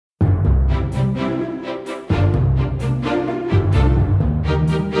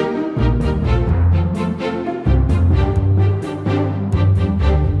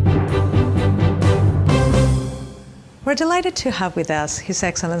We're delighted to have with us His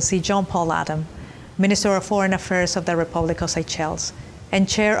Excellency John Paul Adam, Minister of Foreign Affairs of the Republic of Seychelles and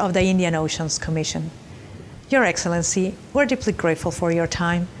Chair of the Indian Oceans Commission. Your Excellency, we're deeply grateful for your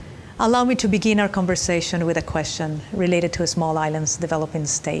time. Allow me to begin our conversation with a question related to small islands developing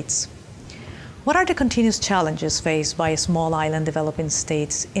states. What are the continuous challenges faced by small island developing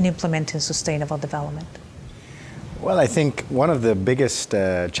states in implementing sustainable development? Well, I think one of the biggest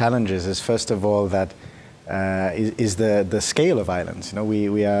challenges is, first of all, that is the scale of islands. You know,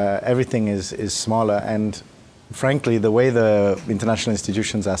 we are, everything is smaller, and frankly, the way the international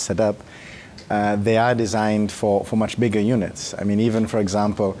institutions are set up, they are designed for much bigger units. I mean, even, for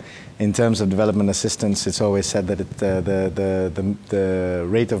example, in terms of development assistance, it's always said that the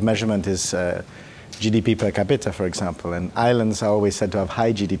rate of measurement is GDP per capita, for example, and islands are always said to have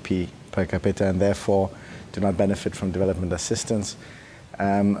high GDP per capita and therefore do not benefit from development assistance.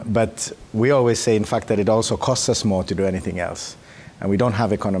 But we always say, in fact, that it also costs us more to do anything else. And we don't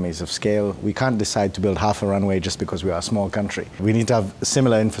have economies of scale. We can't decide to build half a runway just because we are a small country. We need to have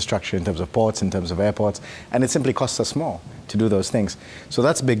similar infrastructure in terms of ports, in terms of airports, and it simply costs us more to do those things. So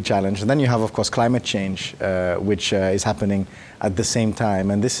that's a big challenge. And then you have, of course, climate change, which is happening at the same time.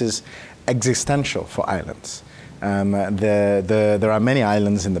 And this is existential for islands. There are many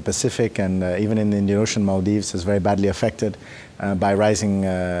islands in the Pacific, and even in the Indian Ocean, Maldives is very badly affected by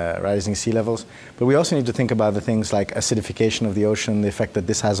rising sea levels. But we also need to think about the things like acidification of the ocean, the effect that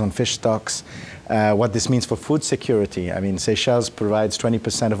this has on fish stocks, what this means for food security. I mean, Seychelles provides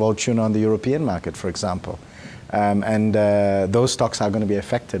 20% of all tuna on the European market, for example. And those stocks are going to be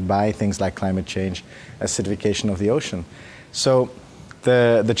affected by things like climate change, acidification of the ocean. So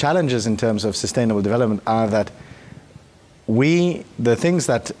the challenges in terms of sustainable development are that the things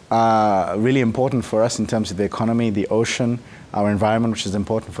that are really important for us in terms of the economy, the ocean, our environment, which is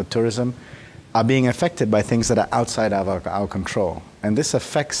important for tourism, are being affected by things that are outside of our control. And this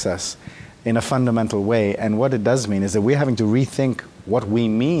affects us in a fundamental way. And what it does mean is that we're having to rethink what we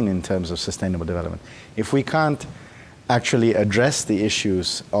mean in terms of sustainable development. If we can't actually address the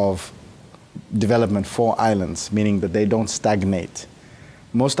issues of development for islands, meaning that they don't stagnate.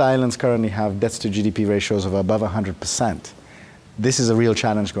 Most islands currently have debts to GDP ratios of above 100%. This is a real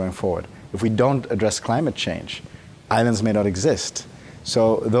challenge going forward. If we don't address climate change, islands may not exist.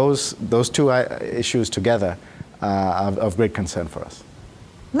 So those two issues together are of great concern for us.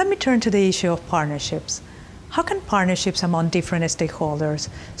 Let me turn to the issue of partnerships. How can partnerships among different stakeholders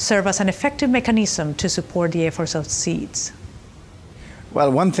serve as an effective mechanism to support the efforts of SEEDS? Well,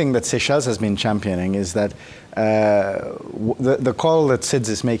 one thing that Seychelles has been championing is that the call that SEEDS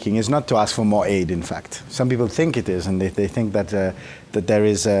is making is not to ask for more aid, in fact. Some people think it is, and they think that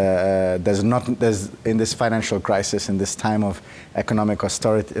there's in this financial crisis, in this time of economic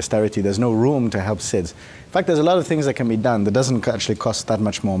austerity, there's no room to help SEEDS. In fact, there's a lot of things that can be done that doesn't actually cost that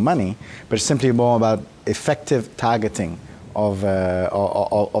much more money, but it's simply more about effective targeting of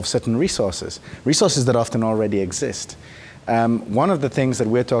certain resources that often already exist. One of the things that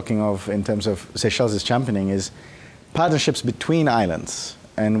we're talking of in terms of Seychelles is championing is partnerships between islands.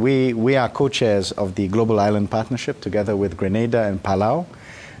 And we are co-chairs of the Global Island Partnership together with Grenada and Palau.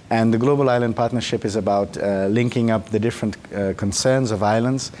 And the Global Island Partnership is about linking up the different concerns of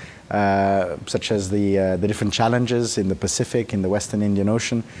islands, such as the different challenges in the Pacific, in the Western Indian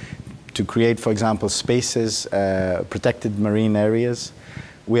Ocean, to create, for example, spaces, protected marine areas.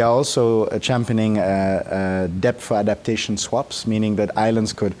 We are also championing debt for adaptation swaps, meaning that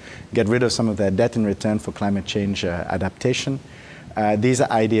islands could get rid of some of their debt in return for climate change adaptation. These are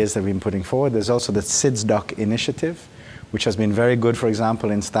ideas that we've been putting forward. There's also the SIDS-DOC initiative, which has been very good, for example,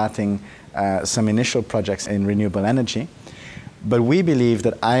 in starting some initial projects in renewable energy. But we believe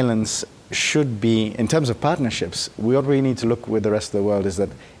that islands should be, in terms of partnerships, what we need to look with the rest of the world is that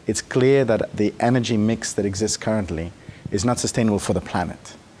it's clear that the energy mix that exists currently is not sustainable for the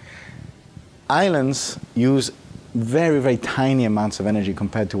planet. Islands use very, very tiny amounts of energy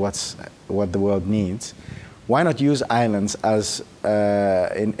compared to what the world needs. Why not use islands as,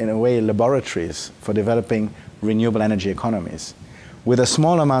 in a way, laboratories for developing renewable energy economies? With a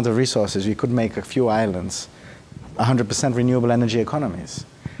small amount of resources, we could make a few islands 100% renewable energy economies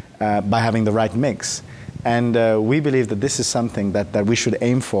by having the right mix. And we believe that this is something that we should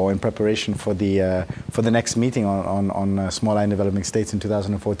aim for in preparation for the next meeting on small island developing states in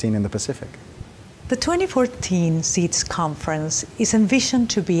 2014 in the Pacific. The 2014 SEEDS conference is envisioned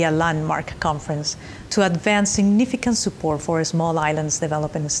to be a landmark conference to advance significant support for small islands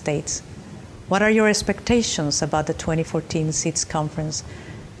developing states. What are your expectations about the 2014 SEEDS conference,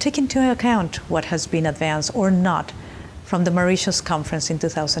 taking into account what has been advanced or not from the Mauritius conference in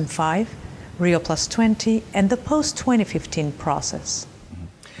 2005, Rio+20, and the post-2015 process?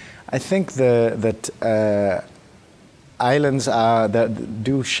 I think that islands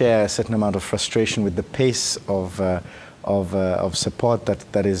do share a certain amount of frustration with the pace of support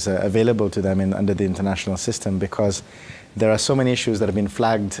that is available to them under the international system, because there are so many issues that have been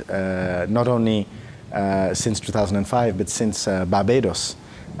flagged not only since 2005 but since Barbados,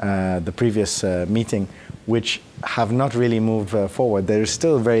 the previous meeting, which have not really moved forward. There is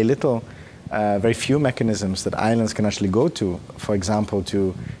still very few mechanisms that islands can actually go to, for example,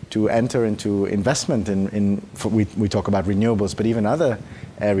 to enter into investment we talk about renewables, but even other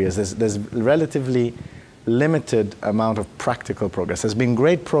areas. There's relatively limited amount of practical progress. There's been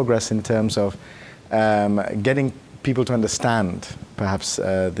great progress in terms of getting people to understand perhaps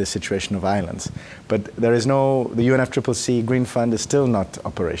the situation of islands, but the UNFCCC Green Fund is still not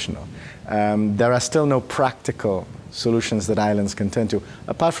operational. There are still no practical solutions that islands can turn to,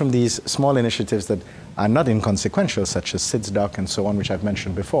 apart from these small initiatives that are not inconsequential, such as SIDS Doc and so on, which I've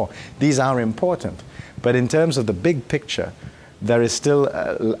mentioned before. These are important, but in terms of the big picture, there is still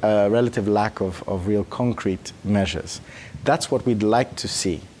a relative lack of real concrete measures. That's what we'd like to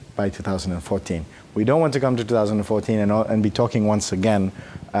see by 2014. We don't want to come to 2014 and be talking once again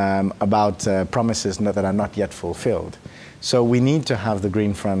about promises that are not yet fulfilled. So we need to have the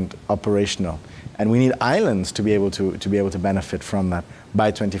Green Fund operational, and we need islands to be able to benefit from that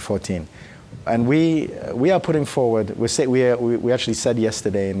by 2014. And we are putting forward. We actually said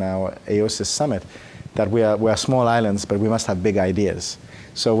yesterday in our AOSIS summit that we are small islands, but we must have big ideas.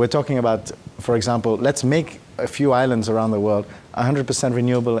 So we're talking about, for example, let's make a few islands around the world 100%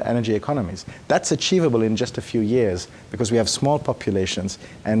 renewable energy economies. That's achievable in just a few years because we have small populations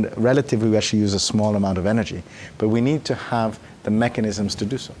and relatively we actually use a small amount of energy. But we need to have the mechanisms to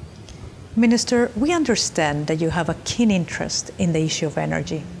do so. Minister, we understand that you have a keen interest in the issue of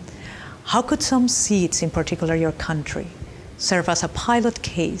energy. How could some seats, in particular your country, serve as a pilot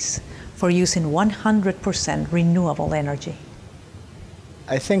case for using 100% renewable energy?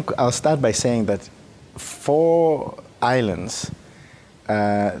 I think I'll start by saying that for islands,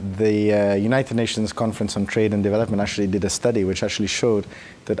 the United Nations Conference on Trade and Development actually did a study which actually showed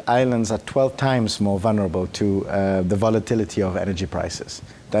that islands are 12 times more vulnerable to the volatility of energy prices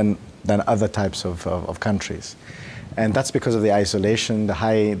than other types of countries. And that's because of the isolation,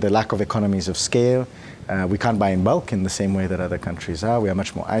 the lack of economies of scale. We can't buy in bulk in the same way that other countries are. We are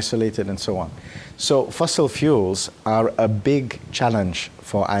much more isolated and so on. So fossil fuels are a big challenge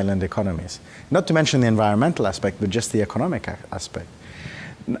for island economies. Not to mention the environmental aspect, but just the economic aspect.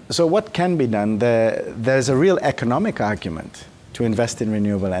 So what can be done? There's a real economic argument to invest in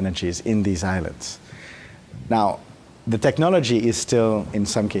renewable energies in these islands. Now, the technology is still, in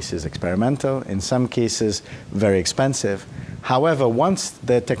some cases, experimental, in some cases, very expensive. However, once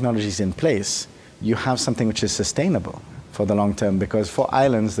the technology is in place, you have something which is sustainable for the long term, because for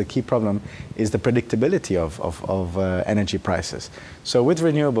islands, the key problem is the predictability of energy prices. So with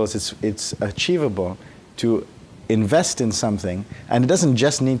renewables, it's achievable to invest in something, and it doesn't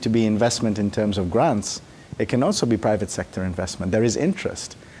just need to be investment in terms of grants. It can also be private sector investment. There is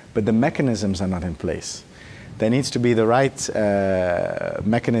interest, but the mechanisms are not in place. There needs to be the right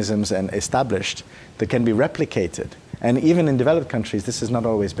mechanisms and established that can be replicated. And even in developed countries, this has not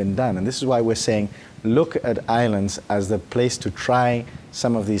always been done. And this is why we're saying, look at islands as the place to try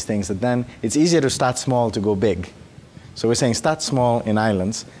some of these things. That then it's easier to start small to go big. So we're saying start small in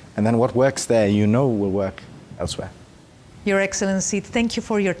islands, and then what works there, you know, will work elsewhere. Your Excellency, thank you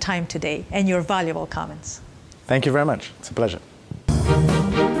for your time today and your valuable comments. Thank you very much. It's a pleasure.